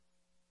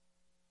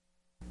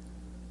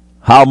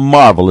How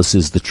marvelous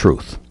is the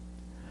truth.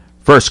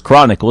 1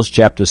 Chronicles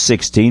chapter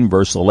 16,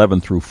 verse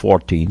 11 through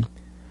 14.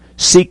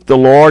 Seek the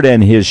Lord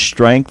and his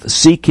strength.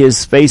 Seek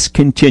his face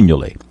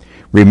continually.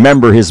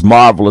 Remember his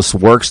marvelous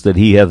works that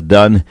he hath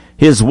done,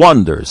 his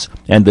wonders,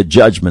 and the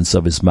judgments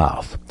of his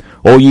mouth.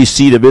 O ye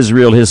seed of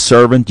Israel, his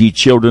servant, ye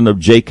children of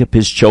Jacob,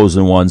 his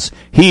chosen ones.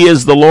 He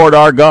is the Lord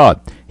our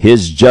God.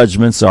 His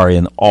judgments are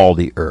in all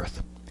the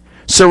earth.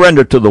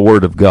 Surrender to the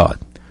word of God.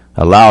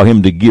 Allow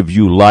him to give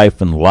you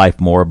life and life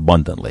more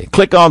abundantly.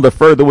 Click on to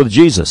Further with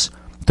Jesus.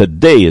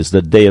 Today is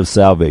the day of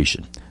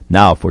salvation.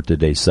 Now for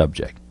today's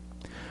subject.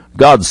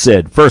 God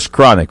said, 1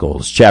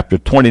 Chronicles chapter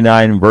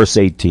 29, verse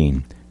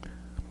 18,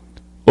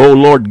 O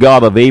Lord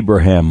God of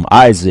Abraham,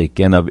 Isaac,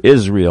 and of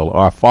Israel,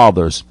 our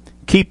fathers,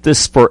 keep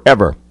this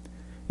forever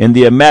in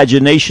the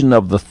imagination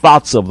of the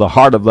thoughts of the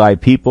heart of thy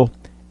people,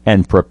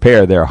 and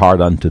prepare their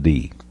heart unto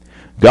thee.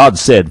 God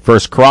said, 1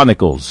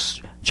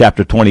 Chronicles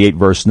chapter 28,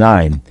 verse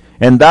 9,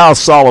 And thou,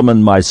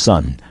 Solomon, my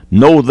son,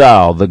 know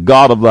thou the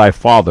God of thy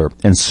father,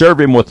 and serve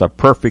him with a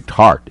perfect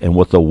heart and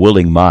with a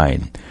willing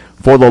mind.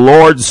 For the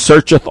Lord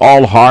searcheth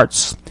all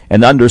hearts,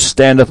 and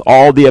understandeth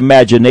all the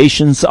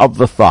imaginations of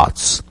the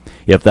thoughts.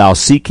 If thou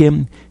seek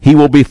him, he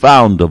will be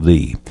found of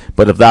thee.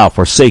 But if thou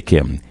forsake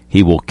him,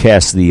 he will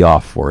cast thee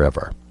off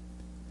forever.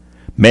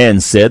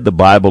 Man said the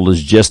Bible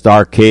is just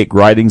archaic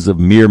writings of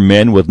mere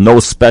men with no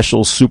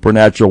special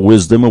supernatural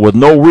wisdom and with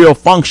no real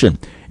function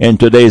in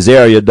today's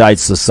erudite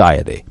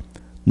society.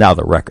 Now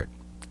the record.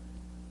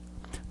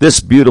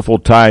 This beautiful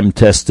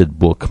time-tested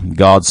book,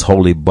 God's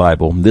Holy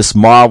Bible, this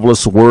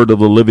marvelous word of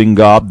the living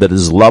God that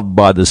is loved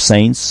by the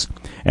saints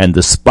and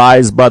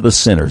despised by the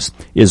sinners,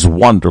 is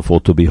wonderful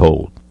to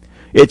behold.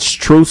 Its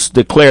truths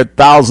declared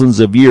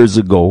thousands of years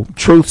ago,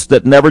 truths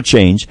that never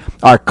change,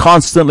 are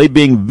constantly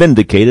being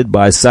vindicated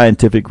by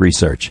scientific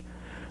research.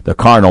 The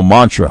carnal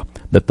mantra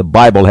that the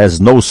Bible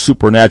has no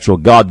supernatural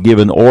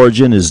God-given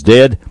origin is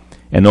dead,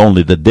 and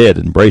only the dead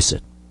embrace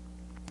it.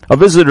 A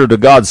visitor to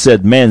God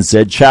Said, Man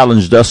Said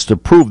challenged us to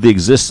prove the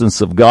existence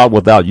of God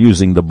without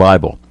using the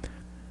Bible.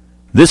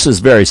 This is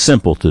very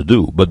simple to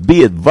do, but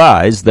be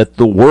advised that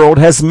the world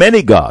has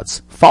many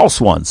gods, false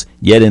ones,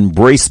 yet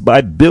embraced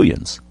by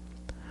billions.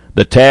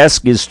 The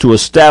task is to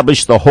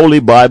establish the Holy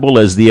Bible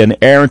as the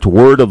inerrant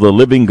word of the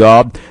living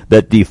God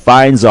that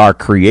defines our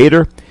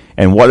Creator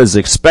and what is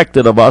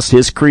expected of us,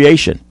 his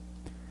creation.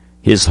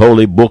 His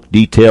holy book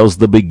details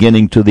the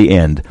beginning to the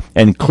end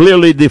and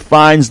clearly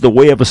defines the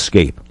way of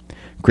escape.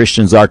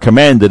 Christians are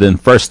commanded in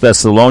 1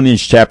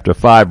 Thessalonians chapter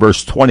 5,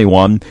 verse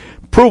 21,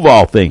 prove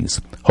all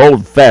things,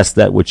 hold fast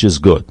that which is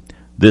good.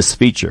 This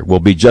feature will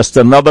be just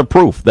another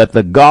proof that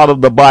the God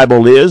of the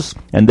Bible is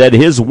and that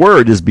his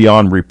word is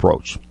beyond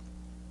reproach.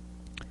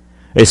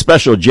 A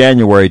special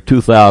January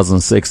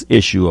 2006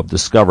 issue of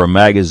Discover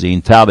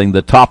magazine touting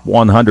the top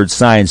 100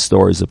 science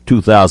stories of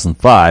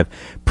 2005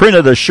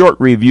 printed a short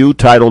review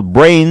titled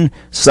Brain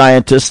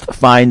Scientists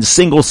Find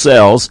Single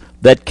Cells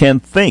That Can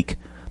Think.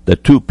 The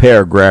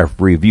two-paragraph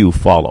review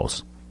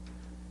follows.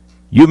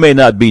 You may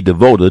not be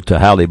devoted to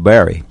Halle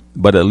Berry,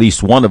 but at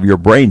least one of your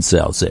brain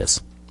cells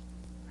is.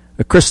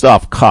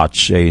 Christoph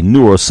Koch, a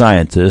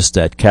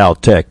neuroscientist at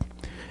Caltech,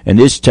 and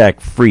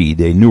Ishtak Fried,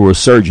 a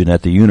neurosurgeon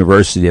at the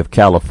University of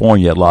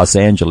California at Los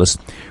Angeles,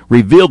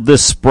 revealed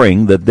this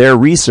spring that their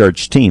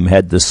research team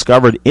had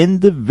discovered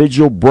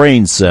individual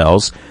brain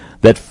cells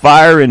that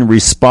fire in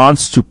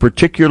response to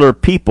particular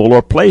people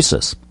or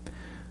places.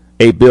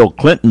 A Bill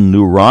Clinton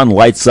neuron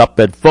lights up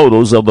at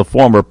photos of the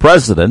former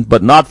president,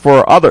 but not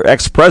for other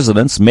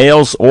ex-presidents,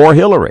 males, or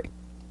Hillary.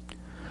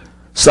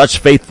 Such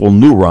faithful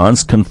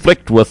neurons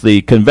conflict with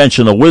the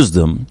conventional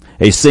wisdom.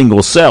 A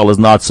single cell is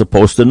not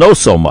supposed to know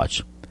so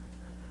much.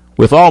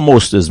 With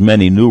almost as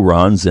many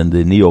neurons in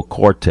the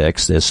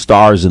neocortex as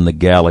stars in the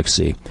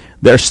galaxy,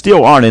 there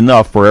still aren't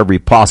enough for every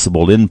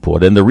possible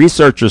input, and the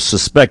researchers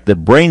suspect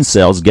that brain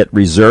cells get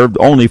reserved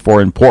only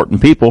for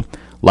important people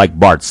like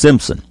Bart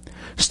Simpson.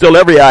 Still,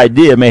 every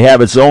idea may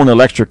have its own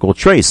electrical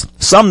trace.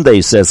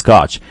 Someday, says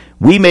Koch,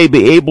 we may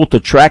be able to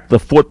track the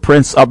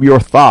footprints of your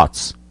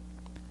thoughts.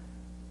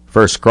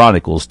 1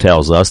 Chronicles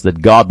tells us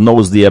that God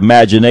knows the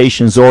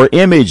imaginations or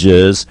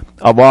images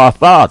of our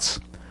thoughts.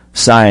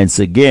 Science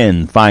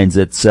again finds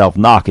itself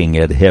knocking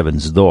at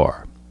heaven's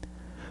door.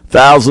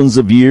 Thousands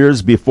of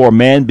years before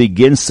man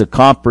begins to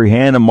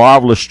comprehend a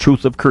marvelous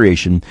truth of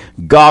creation,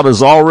 God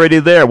is already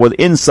there with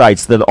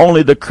insights that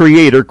only the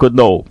Creator could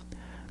know.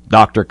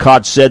 Dr.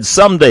 Koch said,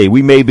 someday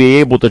we may be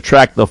able to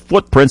track the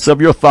footprints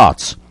of your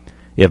thoughts.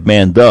 If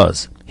man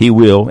does, he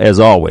will, as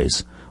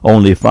always,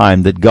 only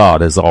find that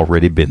God has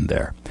already been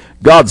there.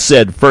 God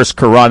said, 1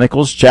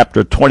 Chronicles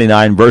chapter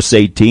 29, verse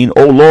 18,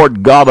 O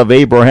Lord God of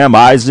Abraham,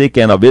 Isaac,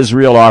 and of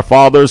Israel our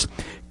fathers,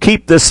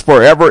 keep this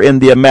forever in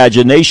the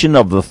imagination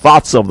of the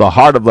thoughts of the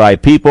heart of thy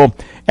people,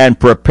 and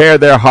prepare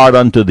their heart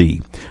unto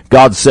thee.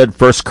 God said,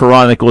 1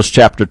 Chronicles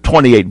chapter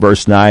 28,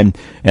 verse 9,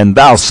 And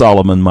thou,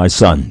 Solomon, my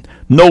son,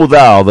 know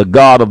thou the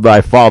God of thy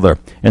father,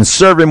 and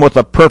serve him with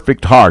a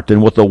perfect heart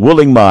and with a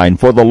willing mind.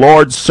 For the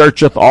Lord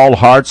searcheth all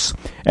hearts,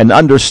 and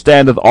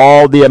understandeth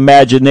all the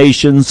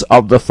imaginations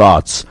of the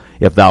thoughts.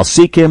 If thou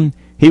seek him,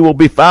 he will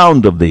be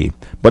found of thee.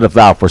 But if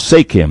thou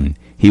forsake him,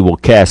 he will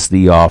cast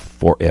thee off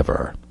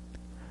forever.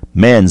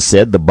 Man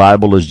said the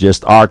Bible is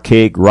just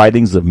archaic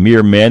writings of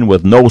mere men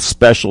with no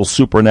special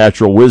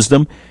supernatural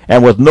wisdom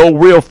and with no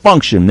real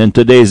function in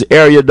today's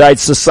erudite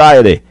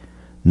society.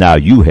 Now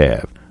you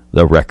have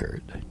the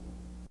record.